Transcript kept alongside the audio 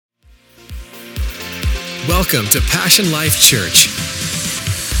Welcome to Passion Life Church.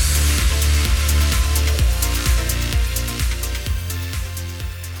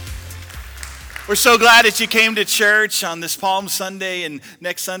 We're so glad that you came to church on this Palm Sunday, and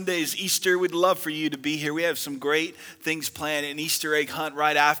next Sunday is Easter. We'd love for you to be here. We have some great things planned, an Easter egg hunt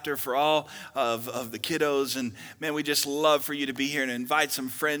right after for all of the kiddos. And man, we just love for you to be here and invite some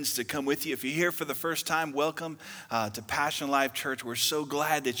friends to come with you. If you're here for the first time, welcome to Passion Life Church. We're so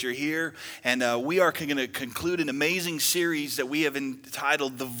glad that you're here. And we are going to conclude an amazing series that we have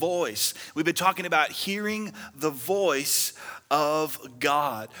entitled The Voice. We've been talking about hearing the voice of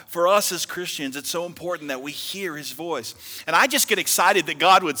God. For us as Christians, it's so important that we hear his voice. And I just get excited that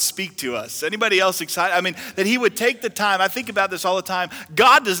God would speak to us. Anybody else excited? I mean, that he would take the time. I think about this all the time.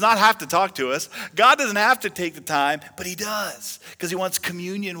 God does not have to talk to us. God doesn't have to take the time, but he does, because he wants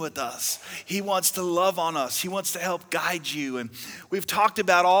communion with us. He wants to love on us. He wants to help guide you. And we've talked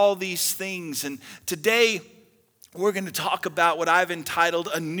about all these things. And today, we're going to talk about what I've entitled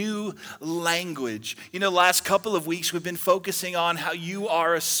a new language. You know, the last couple of weeks we've been focusing on how you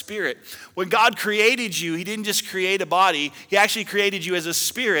are a spirit. When God created you, he didn't just create a body. He actually created you as a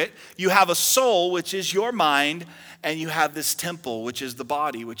spirit. You have a soul, which is your mind, and you have this temple, which is the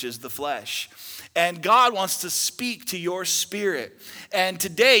body, which is the flesh. And God wants to speak to your spirit. And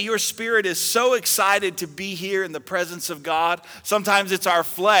today, your spirit is so excited to be here in the presence of God. Sometimes it's our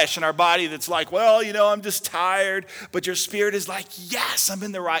flesh and our body that's like, well, you know, I'm just tired. But your spirit is like, yes, I'm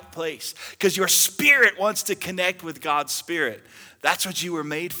in the right place. Because your spirit wants to connect with God's spirit. That's what you were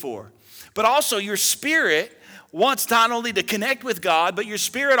made for. But also, your spirit wants not only to connect with God, but your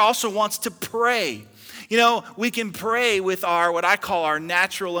spirit also wants to pray. You know, we can pray with what I call our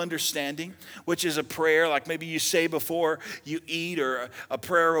natural understanding, which is a prayer like maybe you say before you eat, or a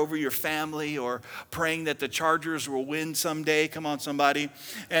prayer over your family, or praying that the Chargers will win someday. Come on, somebody.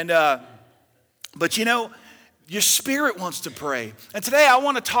 And but you know, your spirit wants to pray. And today I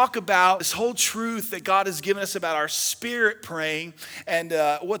want to talk about this whole truth that God has given us about our spirit praying, and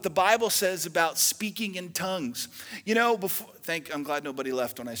what the Bible says about speaking in tongues. You know, I'm glad nobody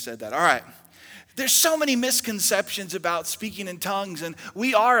left when I said that. All right. There's so many misconceptions about speaking in tongues, and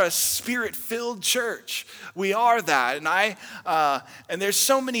we are a spirit-filled church. We are that, and there's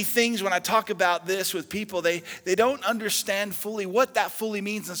so many things when I talk about this with people, they don't understand fully what that fully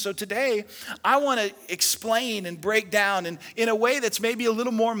means. And so today, I want to explain and break down in a way that's maybe a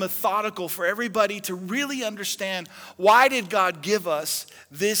little more methodical for everybody to really understand, why did God give us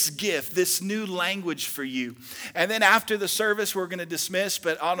this gift, this new language for you? And then after the service, we're going to dismiss,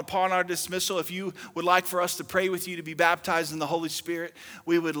 but upon our dismissal, if you would like for us to pray with you to be baptized in the Holy Spirit,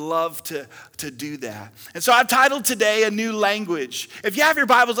 we would love to do that. And so I've titled today a new language. If you have your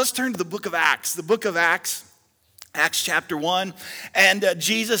Bibles, let's turn to the book of Acts. The book of Acts chapter 1, and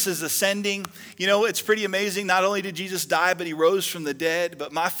Jesus is ascending. You know, it's pretty amazing. Not only did Jesus die, but he rose from the dead.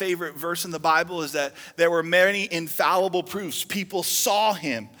 But my favorite verse in the Bible is that there were many infallible proofs. People saw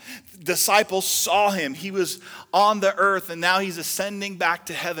him. Disciples saw him. He was on the earth, and now he's ascending back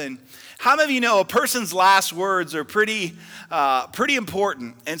to heaven. How many of you know a person's last words are pretty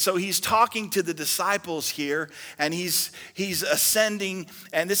important? And so he's talking to the disciples here, and he's ascending,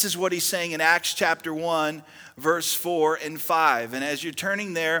 and this is what he's saying in Acts chapter 1, verse 4 and 5. And as you're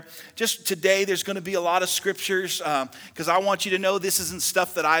turning there, just today there's going to be a lot of scriptures, because I want you to know this isn't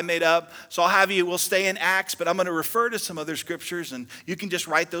stuff that I made up. So we'll stay in Acts, but I'm going to refer to some other scriptures, and you can just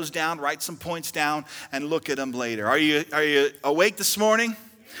write those down, write some points down, and look at them later. Are you awake this morning?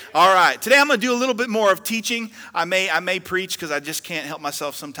 All right, today I'm going to do a little bit more of teaching. I may preach, because I just can't help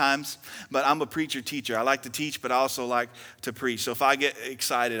myself sometimes, but I'm a preacher teacher. I like to teach, but I also like to preach. So if I get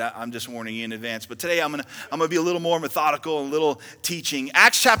excited, I'm just warning you in advance. But today I'm going to be a little more methodical and a little teaching.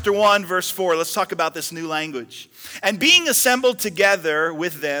 Acts chapter 1, verse 4, let's talk about this new language. And being assembled together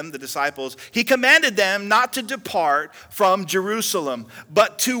with them, the disciples, he commanded them not to depart from Jerusalem,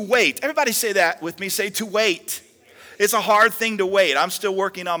 but to wait. Everybody say that with me. Say to wait. It's a hard thing to wait. I'm still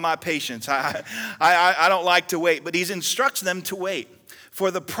working on my patience. I don't like to wait. But he instructs them to wait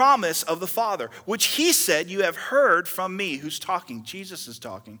for the promise of the Father, which he said, you have heard from me. Who's talking? Jesus is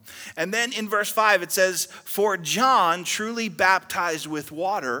talking. And then in verse 5 it says, for John truly baptized with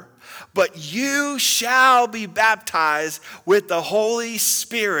water, but you shall be baptized with the Holy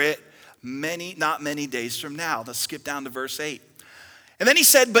Spirit not many days from now. Let's skip down to verse 8. And then he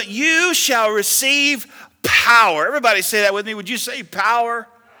said, but you shall receive power. Everybody say that with me. Would you say power?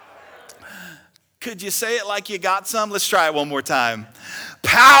 Could you say it like you got some? Let's try it one more time.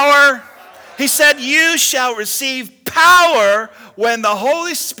 Power. He said, you shall receive power when the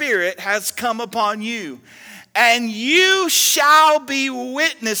Holy Spirit has come upon you. and you shall be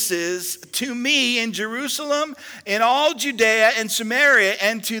witnesses to me in Jerusalem, in all Judea and Samaria,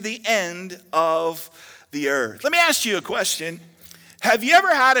 and to the end of the earth. Let me ask you a question. Have you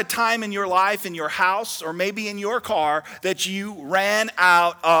ever had a time in your life, in your house, or maybe in your car, that you ran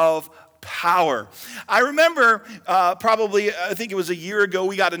out of power? I remember I think it was a year ago,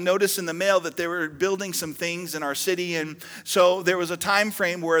 we got a notice in the mail that they were building some things in our city, and so there was a time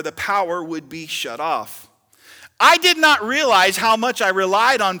frame where the power would be shut off. I did not realize how much I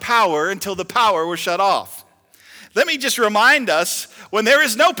relied on power until the power was shut off. Let me just remind us, when there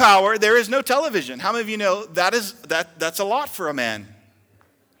is no power, there is no television. How many of you know that's a lot for a man?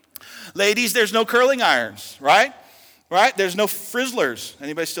 Ladies, there's no curling irons, right? Right? There's no Frizzlers.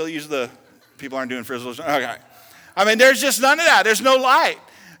 Anybody still use people aren't doing Frizzlers? Okay. I mean, there's just none of that. There's no light.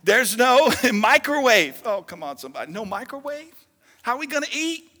 There's no microwave. Oh, come on, somebody. No microwave? How are we going to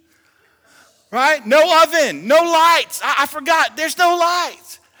eat? Right? No oven, no lights. I forgot, there's no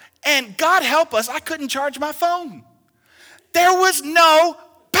lights. And God help us, I couldn't charge my phone. There was no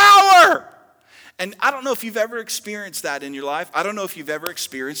power. And I don't know if you've ever experienced that in your life. I don't know if you've ever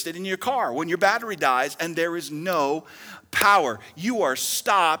experienced it in your car. When your battery dies and there is no power, you are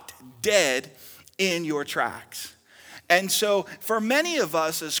stopped dead in your tracks. And so for many of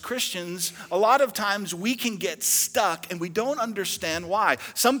us as Christians, a lot of times we can get stuck and we don't understand why.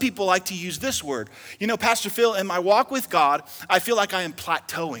 Some people like to use this word. You know, Pastor Phil, in my walk with God, I feel like I am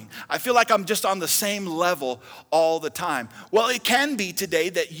plateauing. I feel like I'm just on the same level all the time. Well, it can be today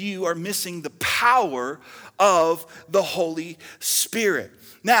that you are missing the power of the Holy Spirit.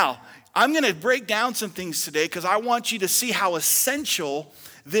 Now, I'm going to break down some things today because I want you to see how essential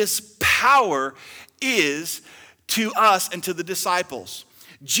this power is to us and to the disciples.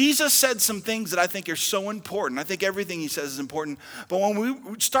 Jesus said some things that I think are so important. I think everything he says is important. But when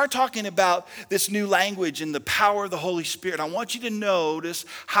we start talking about this new language and the power of the Holy Spirit, I want you to notice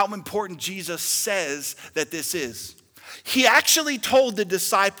how important Jesus says that this is. He actually told the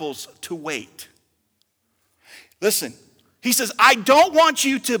disciples to wait. Listen, he says, I don't want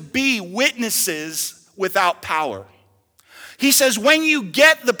you to be witnesses without power. He says, when you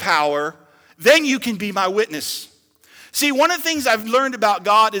get the power, then you can be my witness. See, one of the things I've learned about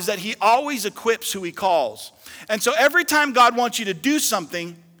God is that he always equips who he calls. And so every time God wants you to do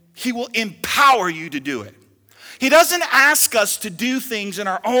something, he will empower you to do it. He doesn't ask us to do things in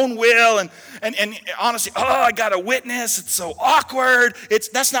our own will and honestly, I got a witness, it's so awkward.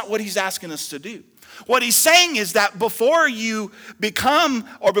 That's not what he's asking us to do. What he's saying is that before you become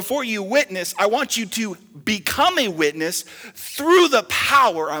or before you witness, I want you to become a witness through the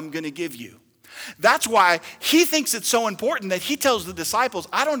power I'm going to give you. That's why he thinks it's so important that he tells the disciples,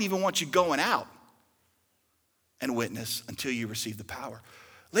 I don't even want you going out and witness until you receive the power.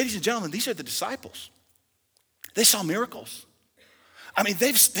 Ladies and gentlemen, these are the disciples. They saw miracles. I mean,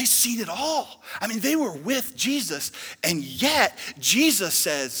 they've seen it all. I mean, they were with Jesus, and yet Jesus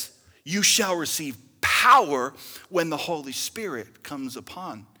says, you shall receive power when the Holy Spirit comes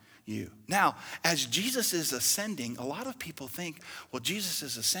upon you. Now, as Jesus is ascending, a lot of people think, well, Jesus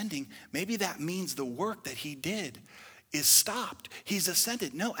is ascending. Maybe that means the work that he did is stopped. He's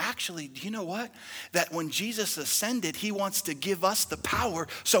ascended. No, actually, do you know what? That when Jesus ascended, he wants to give us the power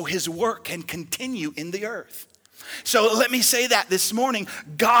so his work can continue in the earth. So let me say that this morning,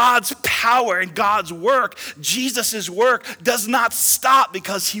 God's power and God's work, Jesus' work, does not stop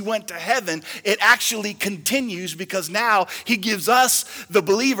because he went to heaven. It actually continues because now he gives us, the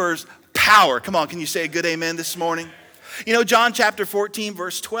believers, power. Come on, can you say a good amen this morning? You know, John chapter 14,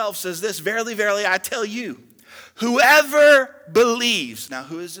 verse 12 says this, verily, verily, I tell you, whoever believes, now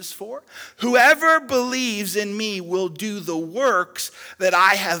who is this for? Whoever believes in me will do the works that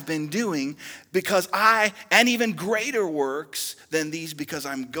I have been doing and even greater works than these because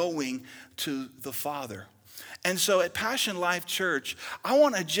I'm going to the Father. And so at Passion Life Church, I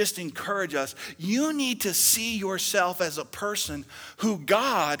want to just encourage us. You need to see yourself as a person who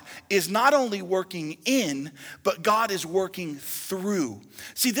God is not only working in, but God is working through.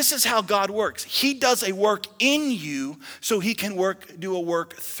 See, this is how God works. He does a work in you so he can do a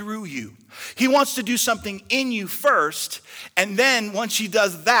work through you. He wants to do something in you first, and then once he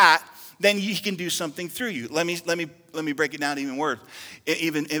does that, then he can do something through you. Let me break it down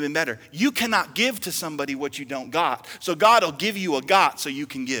even better. You cannot give to somebody what you don't got. So God will give you a got so you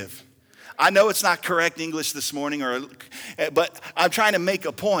can give. I know it's not correct English this morning, but I'm trying to make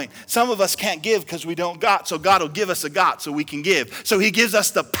a point. Some of us can't give because we don't got, so God will give us a got so we can give. So he gives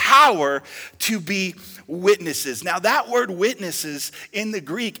us the power to be witnesses. Now that word witnesses in the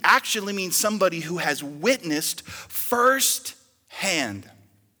Greek actually means somebody who has witnessed firsthand.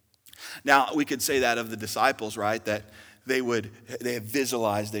 Now, we could say that of the disciples, right? That they have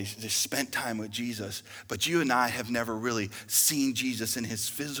visualized, they spent time with Jesus. But you and I have never really seen Jesus in his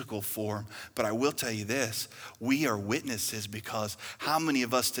physical form. But I will tell you this, we are witnesses, because how many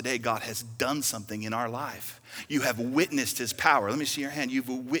of us today, God has done something in our life? You have witnessed his power. Let me see your hand. You've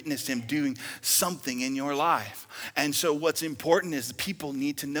witnessed him doing something in your life. And so what's important is people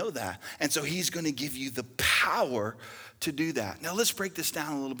need to know that. And so he's going to give you the power to do that. Now let's break this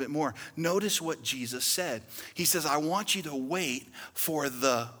down a little bit more. Notice what Jesus said. He says, I want you to wait for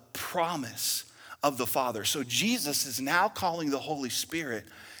the promise of the Father. So Jesus is now calling the Holy Spirit.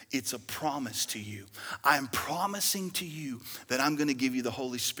 It's a promise to you. I'm promising to you that I'm going to give you the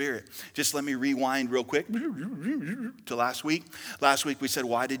Holy Spirit. Just let me rewind real quick to last week. Last week we said,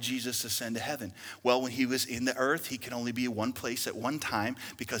 why did Jesus ascend to heaven? Well, when he was in the earth, he could only be one place at one time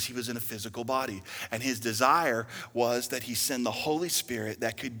because he was in a physical body. And his desire was that he send the Holy Spirit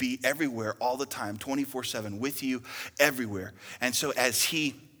that could be everywhere all the time, 24/7 with you everywhere. And so as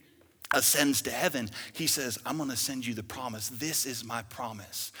he ascends to heaven, he says, I'm going to send you the promise. This is my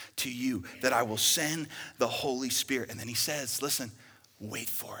promise to you, that I will send the Holy Spirit. And then he says, listen, wait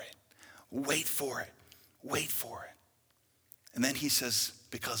for it. Wait for it. Wait for it. And then he says,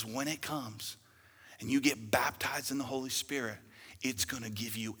 because when it comes and you get baptized in the Holy Spirit, it's going to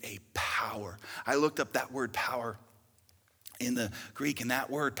give you a power. I looked up that word power in the Greek, and that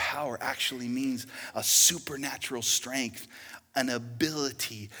word power actually means a supernatural strength, an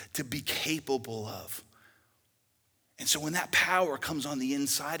ability to be capable of. And so when that power comes on the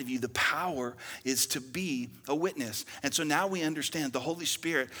inside of you, the power is to be a witness. And so now we understand the Holy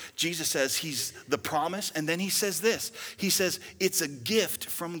Spirit, Jesus says he's the promise, and then he says this. He says it's a gift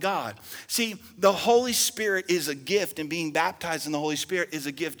from God. See, the Holy Spirit is a gift, and being baptized in the Holy Spirit is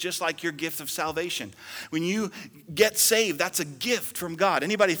a gift, just like your gift of salvation. When you get saved, that's a gift from God.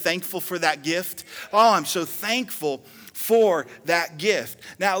 Anybody thankful for that gift? Oh, I'm so thankful for that gift.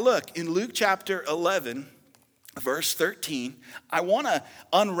 Now look, in Luke chapter 11, verse 13, I want to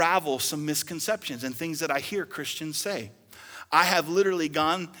unravel some misconceptions and things that I hear Christians say. I have literally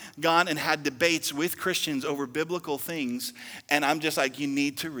gone and had debates with Christians over biblical things, and I'm just like, you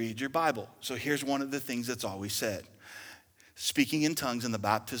need to read your Bible. So here's one of the things that's always said. Speaking in tongues and the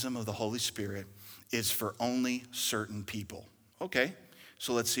baptism of the Holy Spirit is for only certain people. Okay.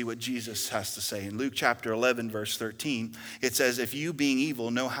 So let's see what Jesus has to say. In Luke chapter 11, verse 13, it says, if you being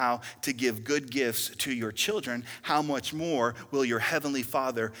evil know how to give good gifts to your children, how much more will your heavenly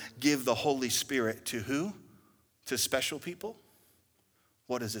Father give the Holy Spirit to who? To special people?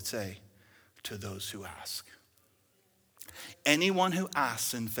 What does it say? To those who ask. Anyone who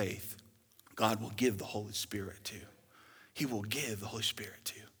asks in faith, God will give the Holy Spirit to. He will give the Holy Spirit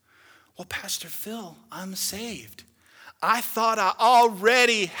to. Well, Pastor Phil, I'm saved. I thought I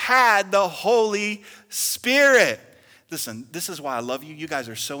already had the Holy Spirit. Listen, this is why I love you. You guys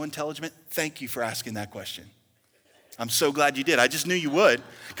are so intelligent. Thank you for asking that question. I'm so glad you did. I just knew you would,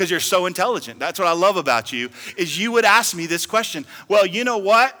 because you're so intelligent. That's what I love about you, is you would ask me this question. Well, you know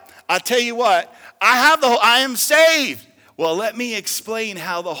what? I'll tell you what. I am saved. Well, let me explain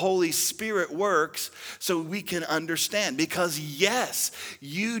how the Holy Spirit works so we can understand. Because yes,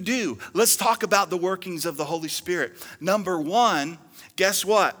 you do. Let's talk about the workings of the Holy Spirit. Number one, guess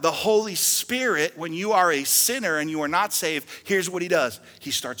what? The Holy Spirit, when you are a sinner and you are not saved, here's what he does.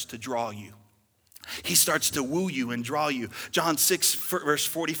 He starts to draw you. He starts to woo you and draw you. John 6, verse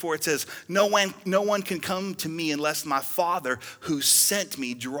 44, it says, no one can come to me unless my Father who sent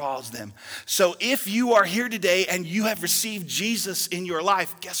me draws them. So if you are here today and you have received Jesus in your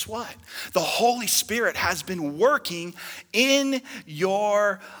life, guess what? The Holy Spirit has been working in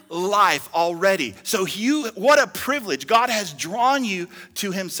your life already. So what a privilege. God has drawn you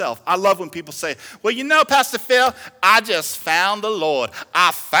to himself. I love when people say, well, you know, Pastor Phil, I just found the Lord.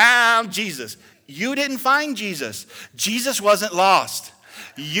 I found Jesus. You didn't find Jesus. Jesus wasn't lost.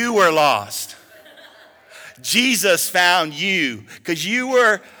 You were lost. Jesus found you because you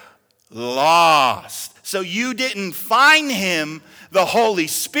were lost. So you didn't find him. The Holy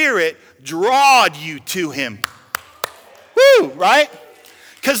Spirit drawed you to him. Woo, right?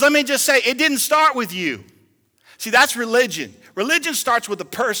 Because let me just say, it didn't start with you. See, that's religion. Religion starts with a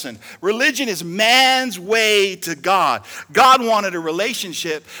person. Religion is man's way to God. God wanted a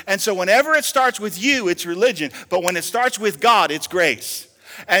relationship. And so whenever it starts with you, it's religion. But when it starts with God, it's grace.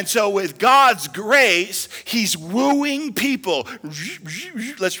 And so with God's grace, he's wooing people.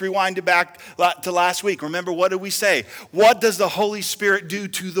 Let's rewind it back to last week. Remember, what did we say? What does the Holy Spirit do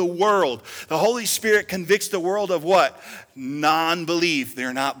to the world? The Holy Spirit convicts the world of what? Non-belief.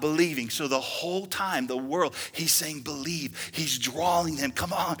 They're not believing. So the whole time, the world, he's saying believe. He's drawing them.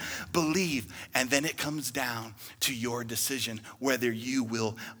 Come on, believe. And then it comes down to your decision whether you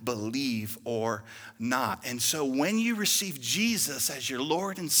will believe or not. And so when you receive Jesus as your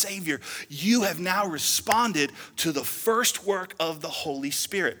Lord and Savior, you have now responded to the first work of the Holy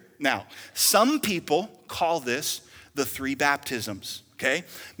Spirit. Now, some people call this the three baptisms. Okay,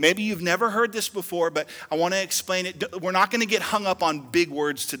 maybe you've never heard this before, but I want to explain it. We're not going to get hung up on big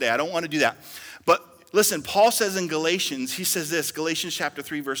words today. I don't want to do that. But listen, Paul says in Galatians, he says this, Galatians chapter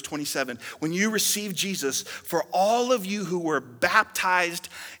 3, verse 27, when you receive Jesus, for all of you who were baptized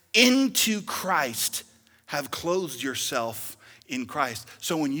into Christ have clothed yourself in Christ.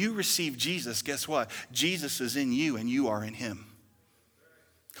 So when you receive Jesus, guess what? Jesus is in you and you are in him.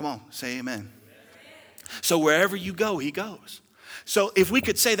 Come on, say amen. So wherever you go, he goes. So if we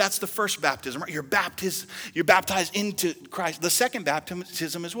could say that's the first baptism, right? You're baptized into Christ. The second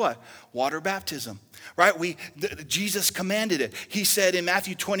baptism is what? Water baptism, right? Jesus commanded it. He said in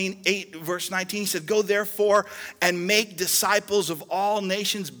Matthew 28, verse 19, he said, go therefore and make disciples of all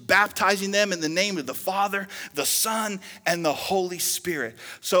nations, baptizing them in the name of the Father, the Son, and the Holy Spirit.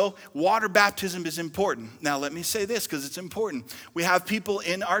 So water baptism is important. Now let me say this because it's important. We have people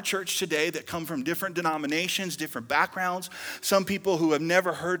in our church today that come from different denominations, different backgrounds, some people who have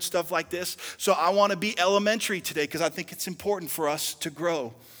never heard stuff like this. So I want to be elementary today because I think it's important for us to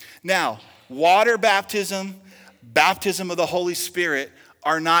grow. Now, water baptism, baptism of the Holy Spirit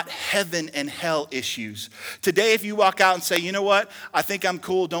are not heaven and hell issues. Today, if you walk out and say, you know what, I think I'm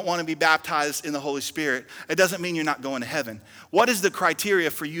cool, don't want to be baptized in the Holy Spirit, it doesn't mean you're not going to heaven. What is the criteria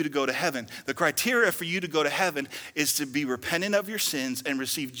for you to go to heaven? The criteria for you to go to heaven is to be repentant of your sins and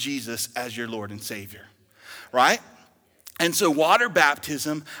receive Jesus as your Lord and Savior, right? And so water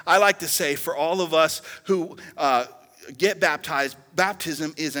baptism, I like to say for all of us who get baptized,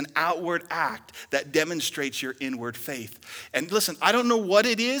 baptism is an outward act that demonstrates your inward faith. And listen, I don't know what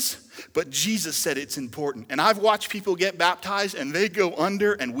it is, but Jesus said it's important. And I've watched people get baptized and they go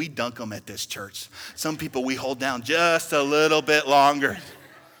under and we dunk them at this church. Some people we hold down just a little bit longer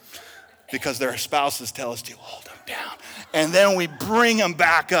because their spouses tell us to hold them down. And then we bring them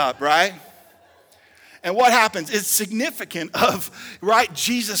back up, right? And what happens? It's significant of, right,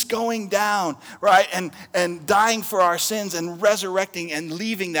 Jesus going down, right, and dying for our sins and resurrecting and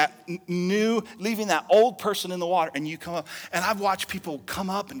leaving that old person in the water. And you come up, and I've watched people come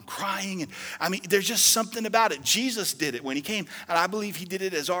up and crying. And I mean, there's just something about it. Jesus did it when he came, and I believe he did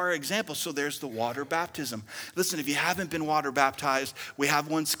it as our example. So there's the water baptism. Listen, if you haven't been water baptized, we have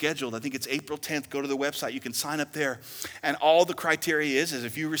one scheduled. I think it's April 10th. Go to the website. You can sign up there. And all the criteria is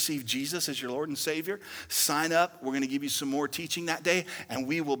if you receive Jesus as your Lord and Savior, sign up. We're going to give you some more teaching that day, and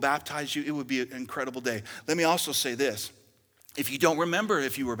we will baptize you. It would be an incredible day. Let me also say this. If you don't remember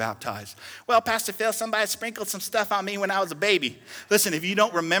if you were baptized, well, Pastor Phil, somebody sprinkled some stuff on me when I was a baby. Listen, if you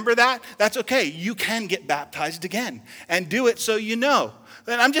don't remember that, that's okay. You can get baptized again and do it so you know.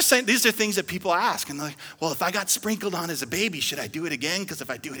 And I'm just saying, these are things that people ask. And they're like, well, if I got sprinkled on as a baby, should I do it again? Because if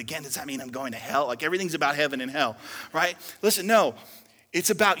I do it again, does that mean I'm going to hell? Like everything's about heaven and hell, right? Listen, no. It's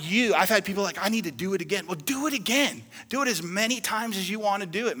about you. I've had people like, I need to do it again. Well, do it again. Do it as many times as you want to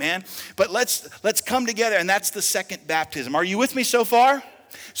do it, man. But let's come together, and that's the second baptism. Are you with me so far?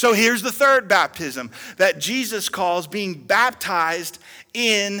 So here's the third baptism that Jesus calls being baptized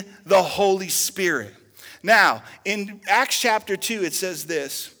in the Holy Spirit. Now, in Acts chapter 2, it says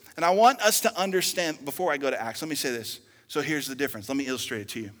this, and I want us to understand, before I go to Acts, let me say this. So here's the difference. Let me illustrate it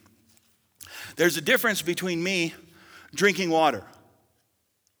to you. There's a difference between me drinking water.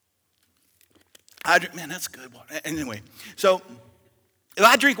 Man, that's good water. Anyway, so if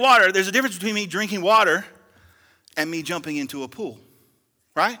I drink water, there's a difference between me drinking water and me jumping into a pool,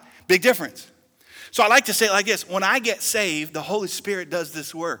 right? Big difference. So I like to say it like this. When I get saved, the Holy Spirit does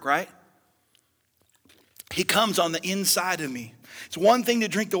this work, right? He comes on the inside of me. It's one thing to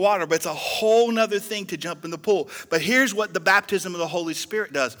drink the water, but it's a whole nother thing to jump in the pool. But here's what the baptism of the Holy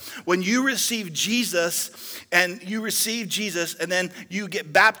Spirit does. When you receive Jesus and then you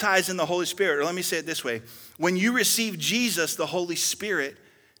get baptized in the Holy Spirit, or let me say it this way. When you receive Jesus, the Holy Spirit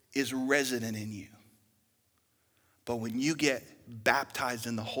is resident in you. But when you get baptized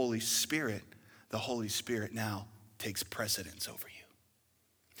in the Holy Spirit now takes precedence over you.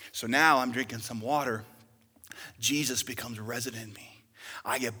 So now I'm drinking some water. Jesus becomes resident in me.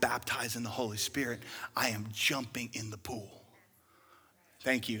 I get baptized in the Holy Spirit. I am jumping in the pool.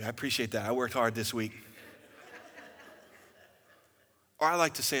 Thank you. I appreciate that. I worked hard this week. Or I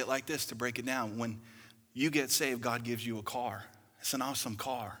like to say it like this to break it down. When you get saved, God gives you a car. It's an awesome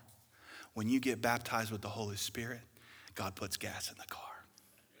car. When you get baptized with the Holy Spirit, God puts gas in the car.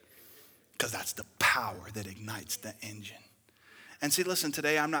 Because that's the power that ignites the engine. And see, listen,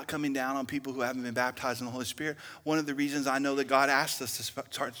 today I'm not coming down on people who haven't been baptized in the Holy Spirit. One of the reasons I know that God asked us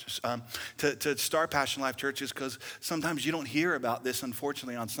to start Passion Life Church is because sometimes you don't hear about this,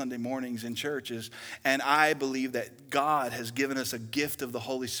 unfortunately, on Sunday mornings in churches. And I believe that God has given us a gift of the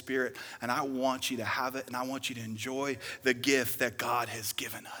Holy Spirit, and I want you to have it, and I want you to enjoy the gift that God has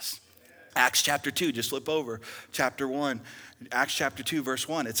given us. Acts chapter 2, just flip over, chapter 1. Acts chapter 2, verse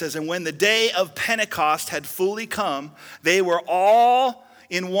 1. It says, and when the day of Pentecost had fully come, they were all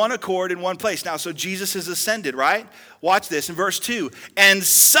in one accord in one place. Now, so Jesus has ascended, right? Watch this in verse 2. And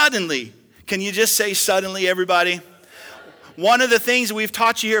suddenly, can you just say suddenly, everybody? One of the things we've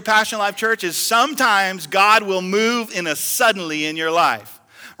taught you here at Passion Life Church is sometimes God will move in a suddenly in your life,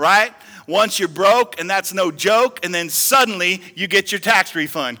 right? Once you're broke, and that's no joke, and then suddenly you get your tax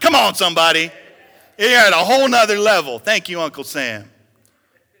refund. Come on, somebody. You're at a whole nother level. Thank you, Uncle Sam.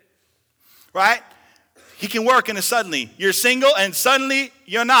 Right? He can work in a suddenly. You're single, and suddenly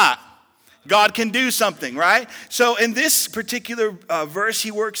you're not. God can do something, right? So in this particular verse,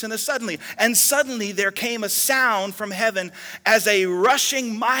 he works in a suddenly. And suddenly there came a sound from heaven as a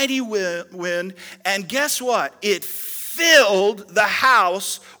rushing mighty wind. And guess what? It filled the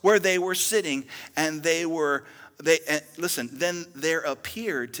house where they were sitting, and listen, then there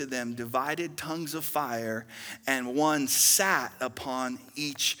appeared to them divided tongues of fire, and one sat upon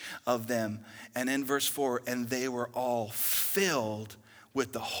each of them. And in verse 4, and they were all filled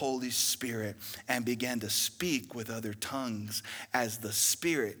with the Holy Spirit and began to speak with other tongues as the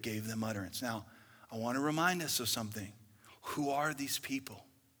Spirit gave them utterance. Now, I want to remind us of something. Who are these people?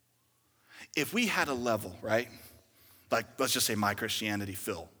 If we had a level, right? Like, let's just say my Christianity,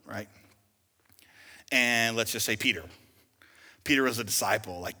 Phil, right? And let's just say Peter. Peter was a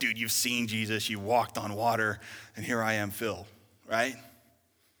disciple. Like, dude, you've seen Jesus, you walked on water, and here I am, Phil, right?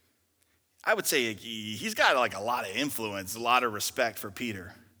 I would say he's got like a lot of influence, a lot of respect for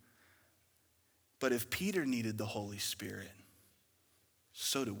Peter. But if Peter needed the Holy Spirit,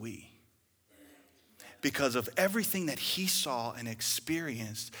 so do we. Because of everything that he saw and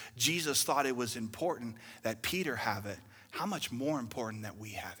experienced, Jesus thought it was important that Peter have it. How much more important that we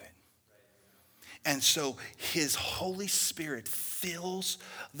have it? And so his Holy Spirit fills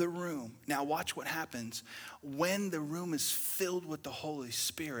the room. Now watch what happens. When the room is filled with the Holy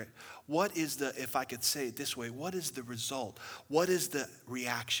Spirit, what is the, if I could say it this way, what is the result? What is the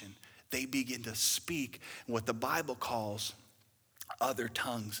reaction? They begin to speak what the Bible calls other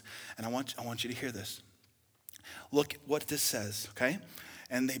tongues. And I want you to hear this. Look what this says, okay?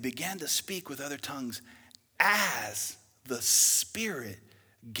 And they began to speak with other tongues as the Spirit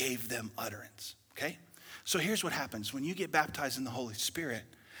gave them utterance, okay? So here's what happens. When you get baptized in the Holy Spirit,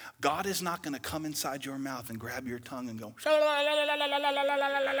 God is not going to come inside your mouth and grab your tongue and go,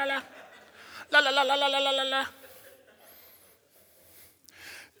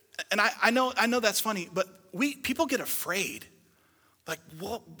 and I know that's funny, but people get afraid. Like,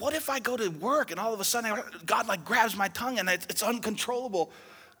 what if I go to work and all of a sudden God like grabs my tongue and it's uncontrollable?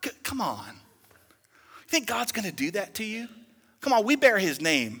 Come on. You think God's going to do that to you? Come on, we bear his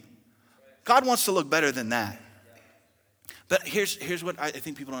name. God wants to look better than that. But here's what I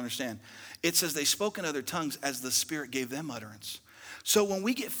think people don't understand. It says they spoke in other tongues as the Spirit gave them utterance. So when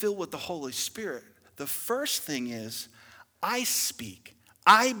we get filled with the Holy Spirit, the first thing is I speak.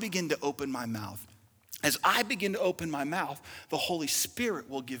 I begin to open my mouth. As I begin to open my mouth, the Holy Spirit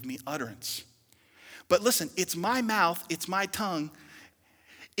will give me utterance. But listen, it's my mouth, it's my tongue,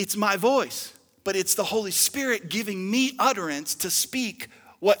 it's my voice. But it's the Holy Spirit giving me utterance to speak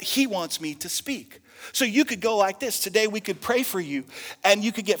what he wants me to speak. So you could go like this. Today we could pray for you, and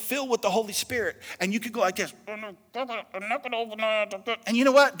you could get filled with the Holy Spirit, and you could go like this. And you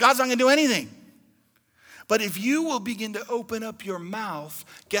know what? God's not going to do anything. But if you will begin to open up your mouth,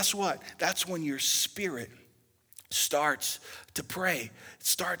 guess what? That's when your spirit starts to pray. It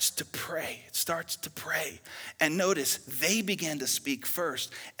starts to pray. It starts to pray. And notice, they began to speak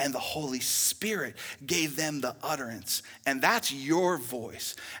first, and the Holy Spirit gave them the utterance. And that's your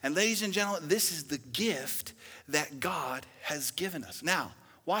voice. And ladies and gentlemen, this is the gift that God has given us. Now,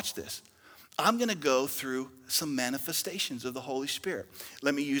 watch this. I'm going to go through some manifestations of the Holy Spirit.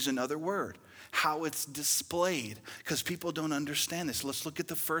 Let me use another word. how it's displayed, because people don't understand this. Let's look at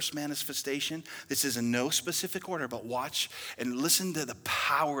the first manifestation. This is in no specific order, but watch and listen to the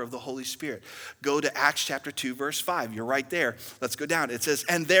power of the Holy Spirit. Go to Acts chapter 2, verse 5. You're right there. Let's go down. It says,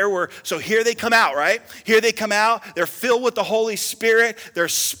 and there were, so here they come out, right? Here they come out. They're filled with the Holy Spirit. They're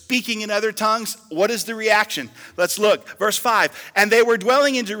speaking in other tongues. What is the reaction? Let's look. Verse 5. And they were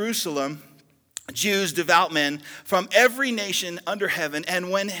dwelling in Jerusalem, Jews, devout men from every nation under heaven. And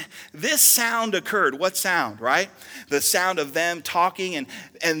when this sound occurred, what sound, right? The sound of them talking,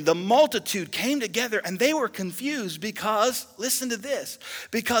 and the multitude came together, and they were confused because, listen to this,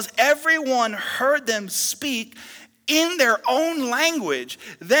 because everyone heard them speak in their own language.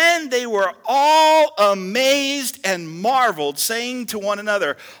 Then they were all amazed and marveled, saying to one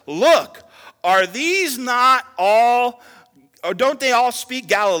another, look, are these not all, or don't they all speak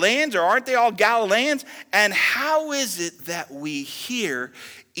Galileans, or aren't they all Galileans? And how is it that we hear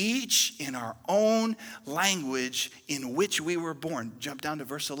each in our own language in which we were born? Jump down to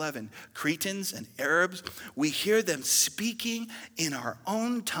verse 11. Cretans and Arabs, we hear them speaking in our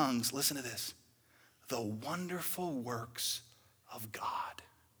own tongues. Listen to this. The wonderful works of God.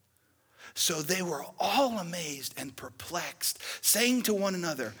 So they were all amazed and perplexed, saying to one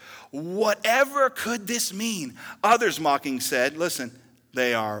another, whatever could this mean? Others mocking said, listen,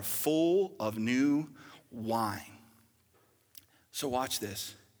 they are full of new wine. So watch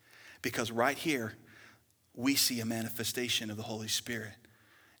this, because right here we see a manifestation of the Holy Spirit,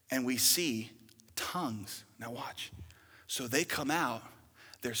 and we see tongues. Now watch. So they come out,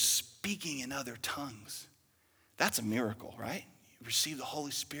 they're speaking in other tongues. That's a miracle, right? You receive the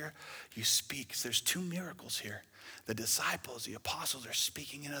Holy Spirit, you speak. There's two miracles here. The disciples, the apostles are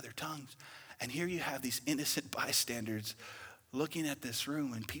speaking in other tongues. And here you have these innocent bystanders looking at this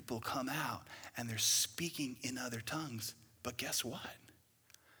room, and people come out and they're speaking in other tongues. But guess what?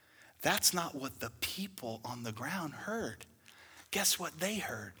 That's not what the people on the ground heard. Guess what they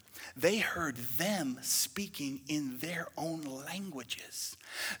heard? They heard them speaking in their own languages.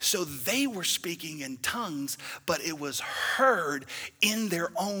 So they were speaking in tongues, but it was heard in their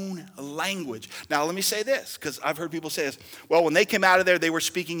own language. Now, let me say this, because I've heard people say this. Well, when they came out of there, they were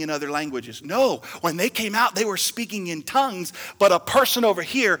speaking in other languages. No, when they came out, they were speaking in tongues, but a person over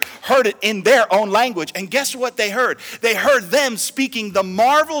here heard it in their own language. And guess what they heard? They heard them speaking the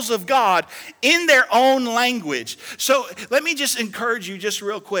marvels of God in their own language. So let me just encourage you just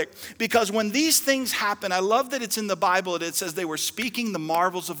real quick, because when these things happen, I love that it's in the Bible that it says they were speaking the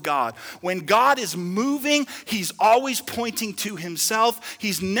marvels of God. When God is moving, he's always pointing to himself.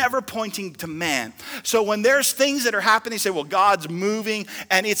 He's never pointing to man. So when there's things that are happening, say, well, God's moving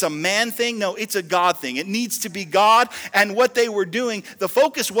and it's a man thing. No, it's a God thing. It needs to be God. And what they were doing, the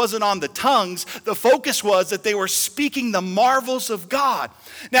focus wasn't on the tongues. The focus was that they were speaking the marvels of God.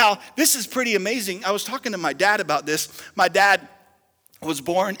 Now, this is pretty amazing. I was talking to my dad about this. My dad was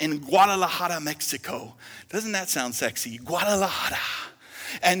born in Guadalajara, Mexico. Doesn't that sound sexy? Guadalajara.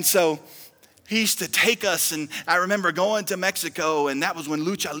 And so he used to take us, and I remember going to Mexico, and that was when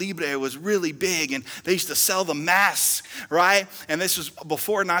Lucha Libre was really big, and they used to sell the masks, right? And this was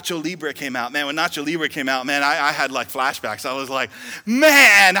before Nacho Libre came out. Man, when Nacho Libre came out, man, I had like flashbacks. I was like,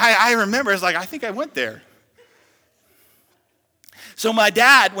 man, I remember. It's like, I think I went there. So my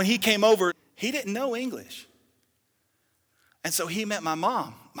dad, when he came over, he didn't know English. And so he met my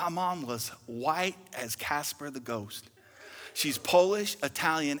mom. My mom was white as Casper the Ghost. She's Polish,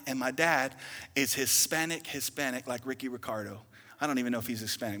 Italian, and my dad is Hispanic like Ricky Ricardo. I don't even know if he's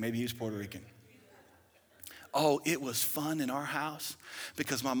Hispanic. Maybe he's Puerto Rican. Oh, it was fun in our house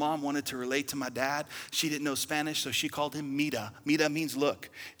because my mom wanted to relate to my dad. She didn't know Spanish, so she called him Mira. Mira means look.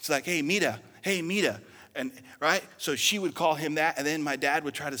 It's like, hey, Mira. Hey, Mira. And right? So she would call him that, and then my dad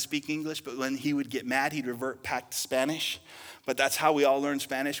would try to speak English, but when he would get mad, he'd revert back to Spanish. But that's how we all learned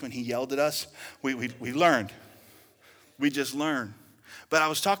Spanish. When he yelled at us, we learned. We just learned. But I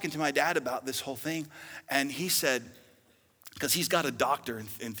was talking to my dad about this whole thing, and he said, because he's got a doctor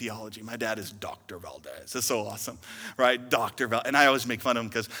in theology. My dad is Dr. Valdez. That's so awesome, right? Dr. Valdez. And I always make fun of him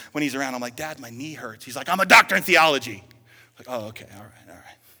because when he's around, I'm like, Dad, my knee hurts. He's like, I'm a doctor in theology. I'm like, oh, okay, all right.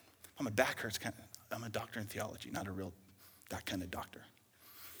 My back hurts. I'm a doctor in theology, not a real, that kind of doctor.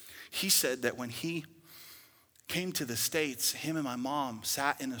 He said that when he came to the States, him and my mom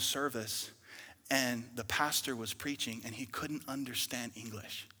sat in a service, and the pastor was preaching, and he couldn't understand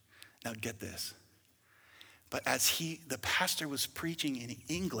English. Now get this. But as the pastor was preaching in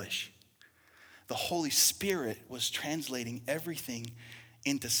English, the Holy Spirit was translating everything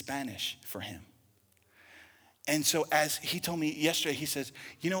into Spanish for him. And so as he told me yesterday, he says,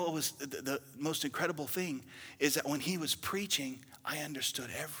 you know what was the most incredible thing is that when he was preaching, I understood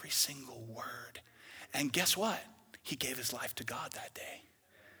every single word. And guess what? He gave his life to God that day.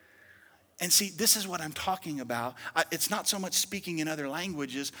 And see, this is what I'm talking about. It's not so much speaking in other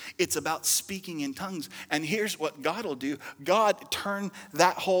languages. It's about speaking in tongues. And here's what God will do. God turned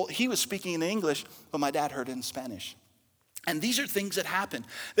that whole, he was speaking in English, but my dad heard it in Spanish. And these are things that happen.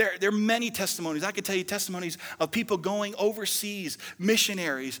 There are many testimonies. I could tell you testimonies of people going overseas,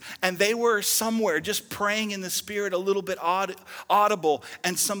 missionaries, and they were somewhere just praying in the Spirit, a little bit audible,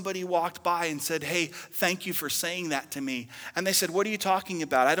 and somebody walked by and said, hey, thank you for saying that to me. And they said, what are you talking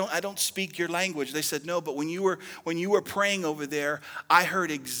about? I don't speak your language. They said, no, but when you were praying over there, I heard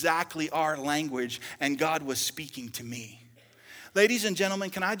exactly our language, and God was speaking to me. Ladies and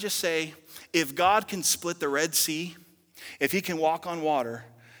gentlemen, can I just say, if God can split the Red Sea, if he can walk on water,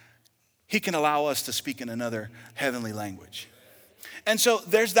 he can allow us to speak in another heavenly language. And so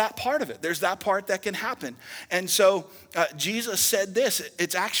there's that part of it. There's that part that can happen. And so Jesus said this.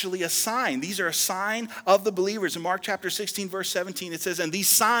 It's actually a sign. These are a sign of the believers. In Mark chapter 16, verse 17, it says, and these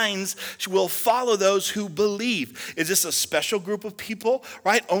signs will follow those who believe. Is this a special group of people,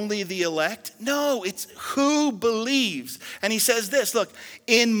 right? Only the elect? No, it's who believes. And he says this, look,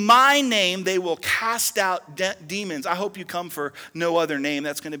 in my name they will cast out demons. I hope you come for no other name.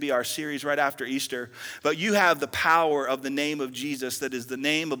 That's going to be our series right after Easter. But you have the power of the name of Jesus, that is the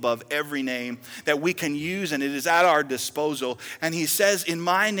name above every name that we can use, and it is at our disposal. And he says, in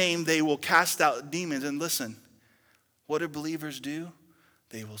my name they will cast out demons. And listen, what do believers do?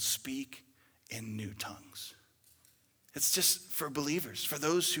 They will speak in new tongues. It's just for believers, for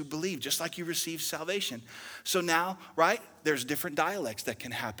those who believe, just like you receive salvation. So now, right, there's different dialects that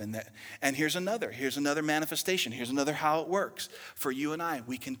can happen. And here's another manifestation. Here's another how it works. For you and I,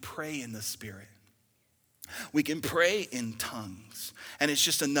 we can pray in the Spirit. We can pray in tongues. And it's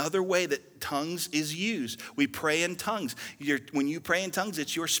just another way that tongues is used. We pray in tongues. When you pray in tongues,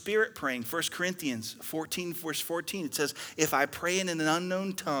 it's your spirit praying. 1 Corinthians 14, verse 14, it says, if I pray in an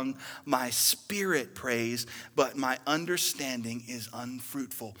unknown tongue, my spirit prays, but my understanding is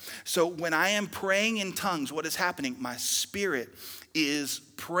unfruitful. So when I am praying in tongues, what is happening? My spirit is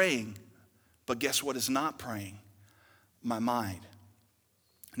praying. But guess what is not praying? My mind.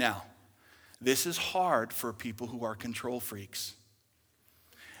 Now, this is hard for people who are control freaks.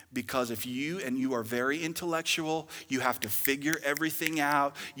 Because if you are very intellectual, you have to figure everything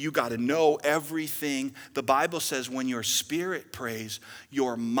out. You got to know everything. The Bible says when your spirit prays,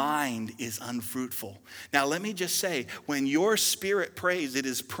 your mind is unfruitful. Now, let me just say, when your spirit prays, it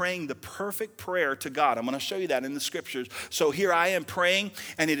is praying the perfect prayer to God. I'm going to show you that in the scriptures. So here I am praying,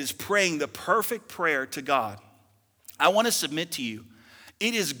 and it is praying the perfect prayer to God. I want to submit to you,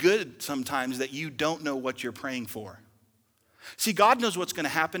 it is good sometimes that you don't know what you're praying for. See, God knows what's going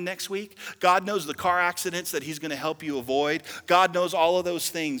to happen next week. God knows the car accidents that he's going to help you avoid. God knows all of those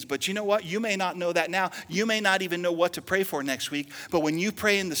things. But you know what? You may not know that now. You may not even know what to pray for next week. But when you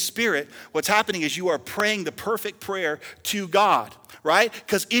pray in the Spirit, what's happening is you are praying the perfect prayer to God, right?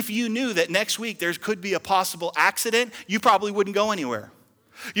 Because if you knew that next week there could be a possible accident, you probably wouldn't go anywhere.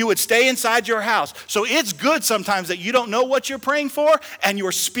 You would stay inside your house. So it's good sometimes that you don't know what you're praying for and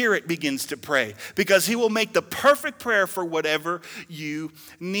your spirit begins to pray, because he will make the perfect prayer for whatever you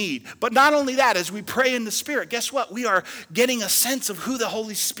need. But not only that, as we pray in the Spirit, guess what? We are getting a sense of who the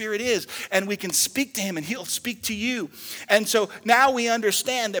Holy Spirit is, and we can speak to him and he'll speak to you. And so now we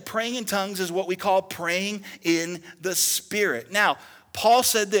understand that praying in tongues is what we call praying in the Spirit. Now, Paul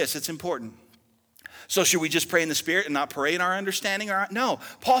said this, it's important. So should we just pray in the Spirit and not pray in our understanding? No.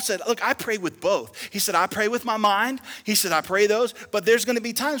 Paul said, look, I pray with both. He said, I pray with my mind. He said, I pray those. But there's going to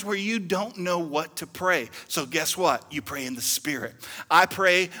be times where you don't know what to pray. So guess what? You pray in the Spirit. I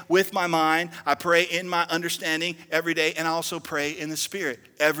pray with my mind. I pray in my understanding every day. And I also pray in the Spirit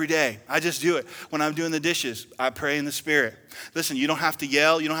every day. I just do it. When I'm doing the dishes, I pray in the Spirit. Listen, you don't have to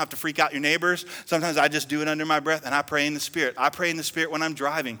yell. You don't have to freak out your neighbors. Sometimes I just do it under my breath and I pray in the Spirit. I pray in the Spirit when I'm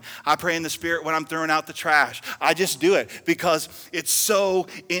driving. I pray in the Spirit when I'm throwing out the trash. I just do it because it's so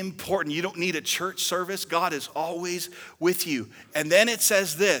important. You don't need a church service. God is always with you. And then it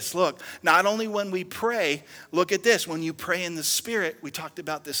says this, look, not only when we pray, look at this. When you pray in the Spirit, we talked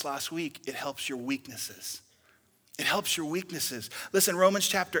about this last week, it helps your weaknesses. It helps your weaknesses. Listen, Romans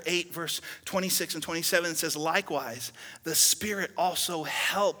chapter 8, verse 26 and 27 says, likewise, the Spirit also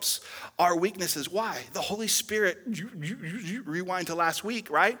helps our weaknesses. Why? The Holy Spirit, rewind to last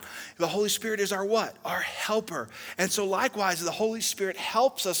week, right? The Holy Spirit is our what? Our helper. And so likewise, the Holy Spirit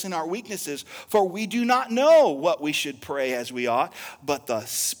helps us in our weaknesses, for we do not know what we should pray as we ought, but the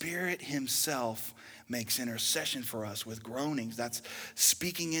Spirit himself makes intercession for us with groanings. That's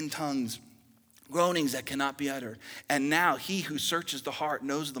speaking in tongues, groanings that cannot be uttered. And now he who searches the heart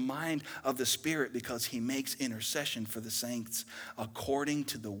knows the mind of the Spirit, because he makes intercession for the saints according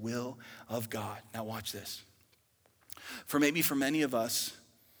to the will of God. Now watch this. For many of us,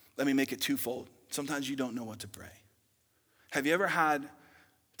 let me make it twofold. Sometimes you don't know what to pray. Have you ever had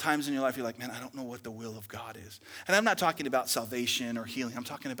times in your life you're like, man, I don't know what the will of God is? And I'm not talking about salvation or healing. I'm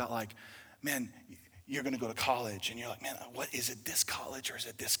talking about like, man, you're going to go to college and you're like, man, what is it, this college or is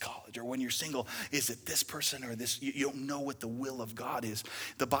it this college? Or when you're single, is it this person or this? You don't know what the will of God is.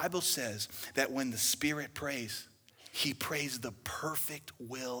 The Bible says that when the Spirit prays, he prays the perfect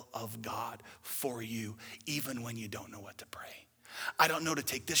will of God for you, even when you don't know what to pray. I don't know to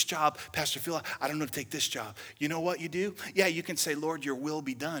take this job. Pastor Phil, I don't know to take this job. You know what you do? Yeah, you can say, Lord, your will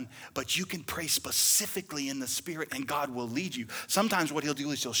be done. But you can pray specifically in the Spirit and God will lead you. Sometimes what he'll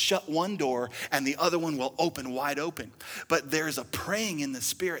do is he'll shut one door and the other one will open wide open. But there's a praying in the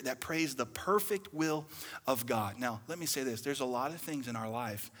Spirit that prays the perfect will of God. Now, let me say this. There's a lot of things in our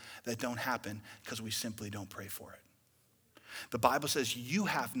life that don't happen because we simply don't pray for it. The Bible says you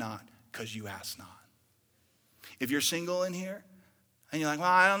have not because you ask not. If you're single in here, and you're like, well,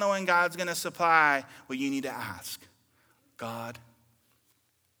 I don't know when God's going to supply. Well, you need to ask, God,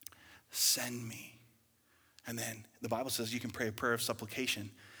 send me. And then the Bible says you can pray a prayer of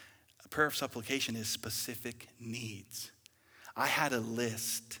supplication. A prayer of supplication is specific needs. I had a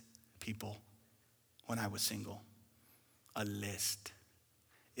list, people, when I was single. A list.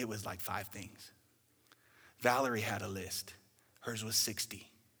 It was like 5 things. Valerie had a list. Hers was 60.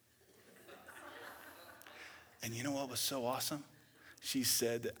 And you know what was so awesome? She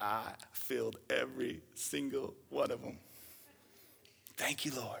said that I filled every single one of them. Thank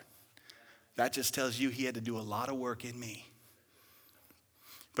you, Lord. That just tells you he had to do a lot of work in me.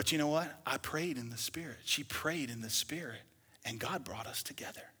 But you know what? I prayed in the Spirit. She prayed in the Spirit. And God brought us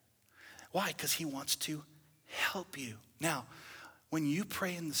together. Why? Because he wants to help you. Now, when you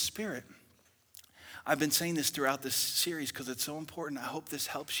pray in the Spirit, I've been saying this throughout this series because it's so important. I hope this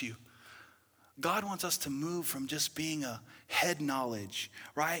helps you. God wants us to move from just being a head knowledge,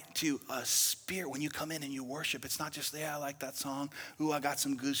 right, to a spirit. When you come in and you worship, it's not just, yeah, I like that song. Ooh, I got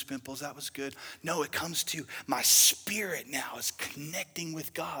some goose pimples. That was good. No, it comes to my spirit now is connecting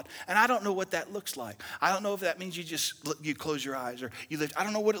with God. And I don't know what that looks like. I don't know if that means you close your eyes or you lift. I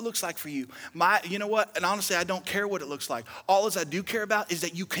don't know what it looks like for you. You know what? And honestly, I don't care what it looks like. All I do care about is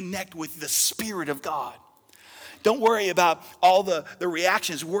that you connect with the Spirit of God. Don't worry about all the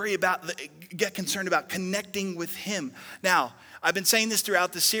reactions. Get concerned about connecting with him. Now, I've been saying this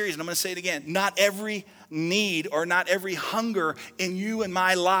throughout the series, and I'm going to say it again. Not every need or not every hunger in you and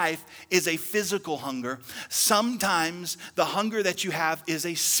my life is a physical hunger. Sometimes the hunger that you have is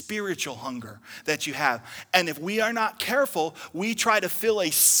a spiritual hunger that you have. And if we are not careful, we try to fill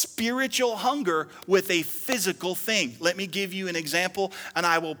a spiritual hunger with a physical thing. Let me give you an example, and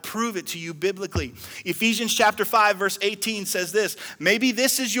I will prove it to you biblically. Ephesians chapter 5, verse 18 says this. Maybe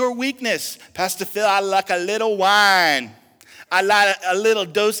this is your weakness. Pastor Phil, I like a little wine. I like a little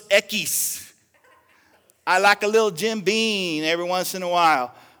Dos Equis. I like a little Jim Beam every once in a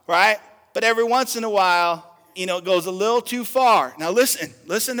while, right? But every once in a while, it goes a little too far. Now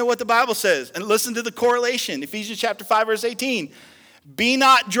listen to what the Bible says and listen to the correlation. Ephesians chapter 5, verse 18. Be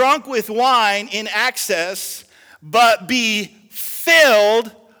not drunk with wine in excess, but be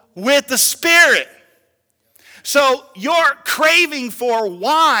filled with the Spirit. So your craving for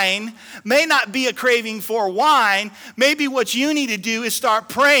wine may not be a craving for wine. Maybe what you need to do is start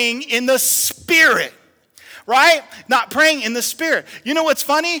praying in the Spirit. Right? Not praying in the Spirit. You know what's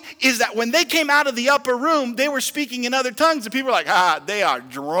funny? Is that when they came out of the upper room, they were speaking in other tongues. And people were like, they are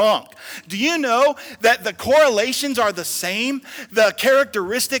drunk. Do you know that the correlations are the same? The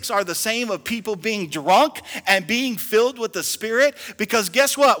characteristics are the same of people being drunk and being filled with the Spirit? Because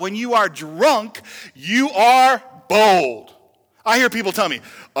guess what? When you are drunk, you are bold. I hear people tell me,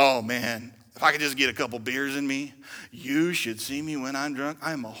 oh man, if I could just get a couple beers in me, you should see me when I'm drunk.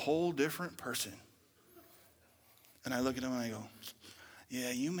 I'm a whole different person. And I look at him and I go,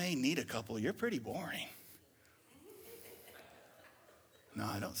 yeah, you may need a couple. You're pretty boring. No,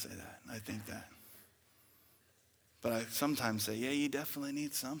 I don't say that. I think that. But I sometimes say, yeah, you definitely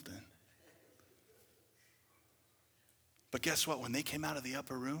need something. But guess what? When they came out of the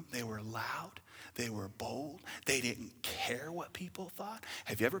upper room, they were loud, They were bold. They didn't care what people thought.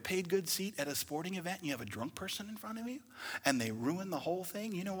 Have you ever paid good seat at a sporting event and you have a drunk person in front of you and they ruin the whole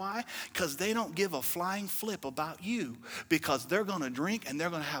thing? You know why? Because they don't give a flying flip about you, because they're going to drink and they're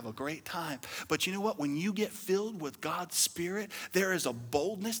going to have a great time. But you know what? When you get filled with God's Spirit, there is a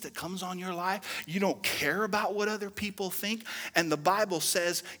boldness that comes on your life. You don't care about what other people think. And the Bible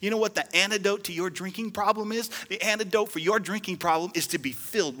says, you know what the antidote to your drinking problem is? The antidote for your drinking problem is to be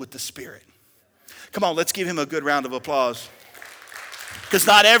filled with the Spirit. Come on, let's give him a good round of applause. Because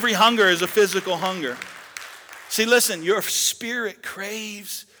not every hunger is a physical hunger. See, listen, your spirit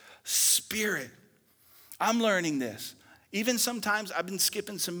craves spirit. I'm learning this. Even sometimes I've been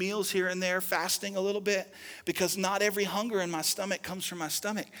skipping some meals here and there, fasting a little bit, because not every hunger in my stomach comes from my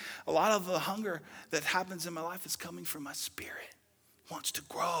stomach. A lot of the hunger that happens in my life is coming from my spirit. Wants to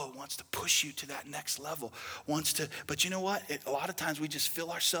grow, wants to push you to that next level, but you know what? A lot of times we just fill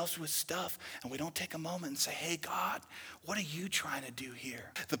ourselves with stuff and we don't take a moment and say, hey, God, what are you trying to do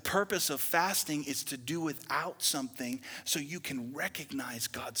here? The purpose of fasting is to do without something so you can recognize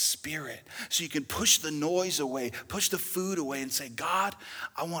God's Spirit, so you can push the noise away, push the food away and say, God,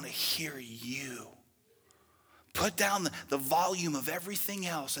 I want to hear you. Put down the volume of everything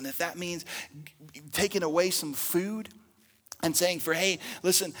else. And if that means taking away some food, and saying hey,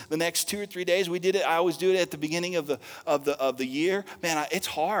 listen, the next 2 or 3 days we did it. I always do it at the beginning of the year. Man, it's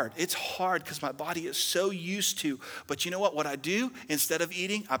hard. It's hard because my body is so used to. But you know what? What I do instead of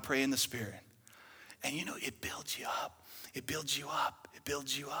eating, I pray in the Spirit. And you know, it builds you up. It builds you up. It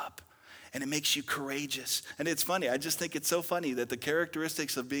builds you up. And it makes you courageous. And it's funny. I just think it's so funny that the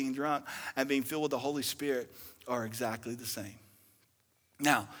characteristics of being drunk and being filled with the Holy Spirit are exactly the same.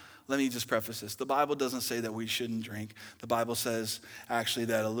 Now, let me just preface this. The Bible doesn't say that we shouldn't drink. The Bible says actually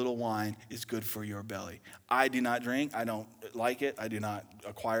that a little wine is good for your belly. I do not drink. I don't like it. I do not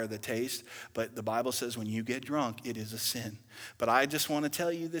acquire the taste. But the Bible says when you get drunk, it is a sin. But I just want to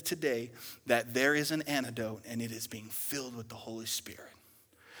tell you that today that there is an antidote, and it is being filled with the Holy Spirit.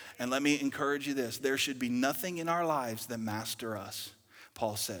 And let me encourage you this. There should be nothing in our lives that master us.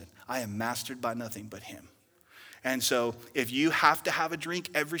 Paul said, I am mastered by nothing but him. And so if you have to have a drink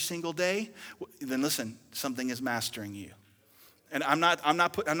every single day, then listen, something is mastering you. And I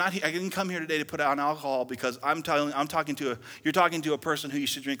didn't come here today to put out alcohol, because you're talking to a person who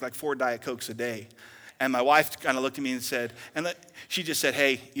used to drink like 4 Diet Cokes a day. And my wife kind of looked at me and said, she just said,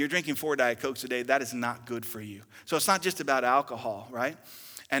 hey, you're drinking 4 Diet Cokes a day. That is not good for you. So it's not just about alcohol, right?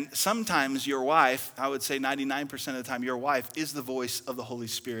 And sometimes your wife, I would say 99% of the time, your wife is the voice of the Holy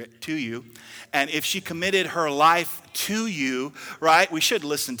Spirit to you. And if she committed her life to you, right, we should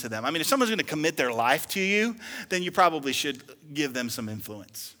listen to them. I mean, if someone's going to commit their life to you, then you probably should give them some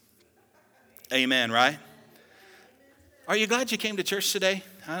influence. Amen, right? Are you glad you came to church today?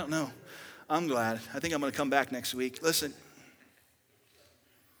 I don't know. I'm glad. I think I'm going to come back next week. Listen.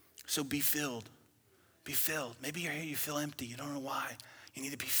 So be filled. Be filled. Maybe you're here, you feel empty. You don't know why. You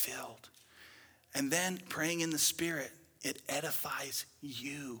need to be filled. And then praying in the Spirit, it edifies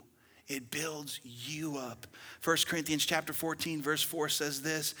you. It builds you up. 1 Corinthians chapter 14, verse 4 says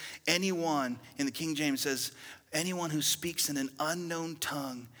this. Anyone, in the King James says, anyone who speaks in an unknown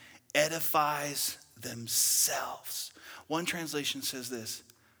tongue edifies themselves. One translation says this.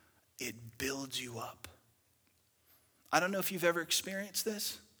 It builds you up. I don't know if you've ever experienced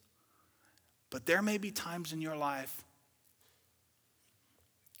this, but there may be times in your life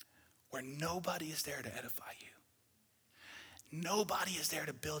where nobody is there to edify you. Nobody is there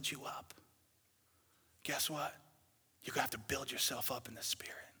to build you up. Guess what? You're going to have to build yourself up in the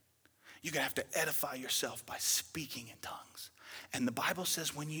Spirit. You're going to have to edify yourself by speaking in tongues. And the Bible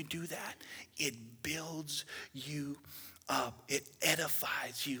says when you do that, it builds you up. It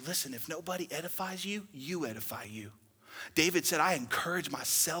edifies you. Listen, if nobody edifies you, you edify you. David said, I encourage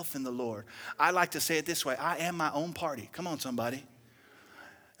myself in the Lord. I like to say it this way. I am my own party. Come on, somebody.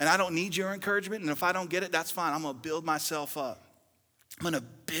 And I don't need your encouragement. And if I don't get it, that's fine. I'm going to build myself up. I'm going to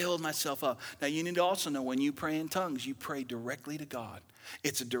build myself up. Now, you need to also know when you pray in tongues, you pray directly to God.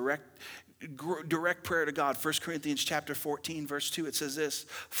 It's a direct prayer to God. 1 Corinthians chapter 14, verse 2, it says this.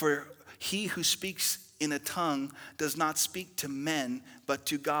 For he who speaks in a tongue does not speak to men, but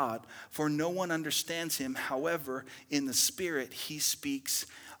to God. For no one understands him. However, in the Spirit, he speaks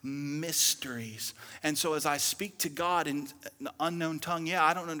mysteries. And so as I speak to God in an unknown tongue,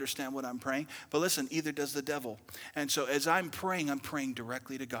 I don't understand what I'm praying. But listen, either does the devil. And so as I'm praying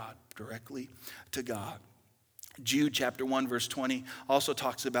directly to God. Directly to God. Jude chapter 1 verse 20 also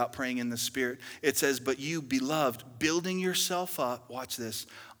talks about praying in the Spirit. It says, but you beloved, building yourself up, watch this,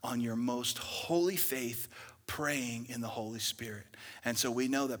 on your most holy faith, praying in the Holy Spirit. And so we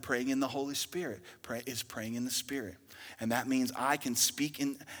know that praying in the Holy Spirit is praying in the Spirit. And that means I can speak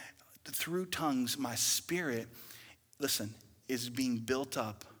through tongues. My spirit, listen, is being built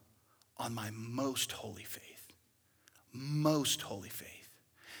up on my most holy faith. Most holy faith.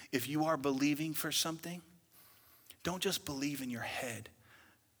 If you are believing for something, don't just believe in your head.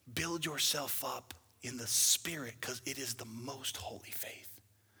 Build yourself up in the Spirit, because it is the most holy faith.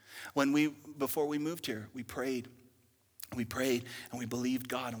 Before we moved here, we prayed and we believed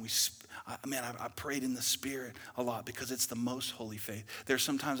God, and I prayed in the Spirit a lot because it's the most holy faith. There's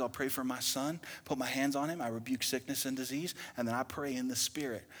sometimes I'll pray for my son, put my hands on him, I rebuke sickness and disease, and then I pray in the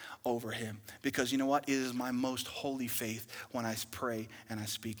Spirit over him. Because you know what? It is my most holy faith when I pray and I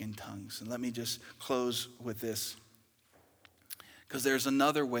speak in tongues. And let me just close with this. Because there's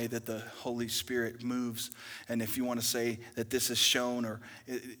another way that the Holy Spirit moves. And if you want to say that this is shown or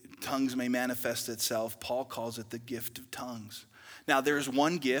tongues may manifest itself, Paul calls it the gift of tongues. Now, there's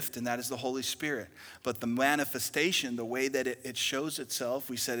one gift, and that is the Holy Spirit. But the manifestation, the way that it shows itself,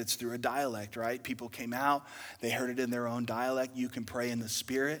 we said it's through a dialect, right? People came out, they heard it in their own dialect. You can pray in the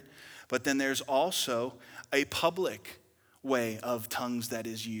Spirit. But then there's also a public way of tongues that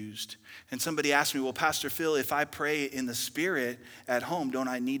is used. And somebody asked me, well, Pastor Phil, if I pray in the Spirit at home, don't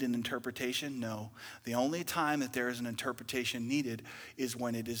I need an interpretation? No. The only time that there is an interpretation needed is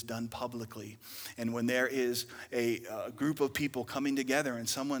when it is done publicly. And when there is a group of people coming together and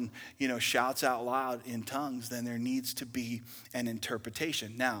someone, shouts out loud in tongues, then there needs to be an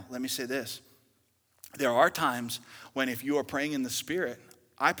interpretation. Now, let me say this. There are times when if you are praying in the Spirit,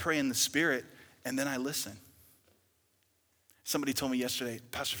 I pray in the Spirit and then I listen. Somebody told me yesterday,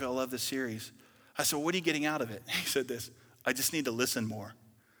 Pastor Phil, I love this series. I said, well, what are you getting out of it? He said this, I just need to listen more.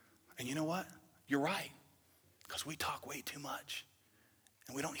 And you know what? You're right. Because we talk way too much.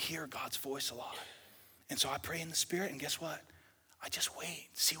 And we don't hear God's voice a lot. And so I pray in the Spirit, and guess what? I just wait,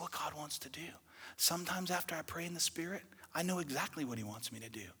 see what God wants to do. Sometimes after I pray in the Spirit, I know exactly what he wants me to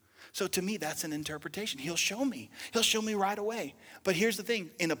do. So to me, that's an interpretation. He'll show me. He'll show me right away. But here's the thing.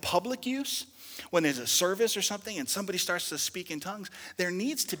 In a public use, when there's a service or something and somebody starts to speak in tongues, there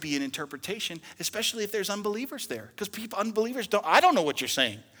needs to be an interpretation, especially if there's unbelievers there. Because unbelievers I don't know what you're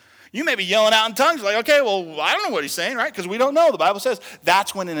saying. You may be yelling out in tongues like, okay, well, I don't know what he's saying, right? Because we don't know. The Bible says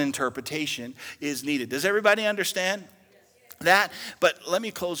that's when an interpretation is needed. Does everybody understand that? But let me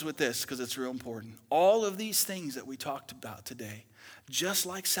close with this because it's real important. All of these things that we talked about today, just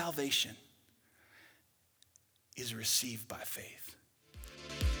like salvation, is received by faith.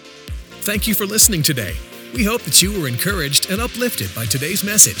 Thank you for listening today. We hope that you were encouraged and uplifted by today's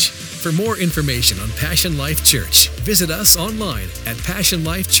message. For more information on Passion Life Church, visit us online at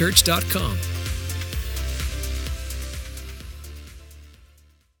passionlifechurch.com.